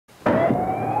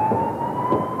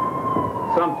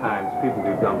people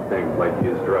do dumb things like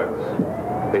use drugs.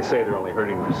 They say they're only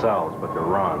hurting themselves, but they're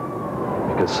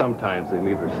wrong. Because sometimes they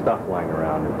leave their stuff lying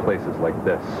around in places like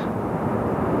this.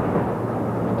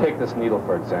 Take this needle,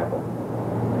 for example.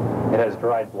 It has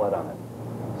dried blood on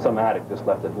it. Some addict just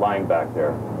left it lying back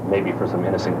there, maybe for some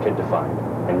innocent kid to find,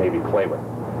 and maybe play with.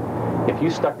 If you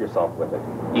stuck yourself with it,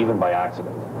 even by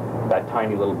accident, that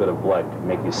tiny little bit of blood could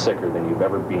make you sicker than you've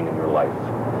ever been in your life,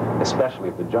 especially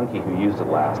if the junkie who used it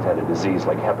last had a disease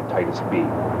like hepatitis B.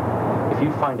 If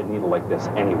you find a needle like this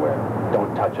anywhere,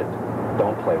 don't touch it,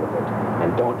 don't play with it,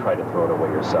 and don't try to throw it away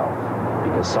yourself,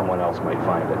 because someone else might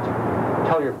find it.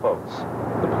 Tell your folks,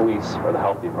 the police or the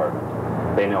health department.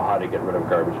 They know how to get rid of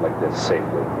garbage like this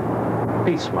safely.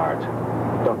 Be smart.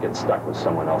 Don't get stuck with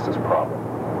someone else's problem.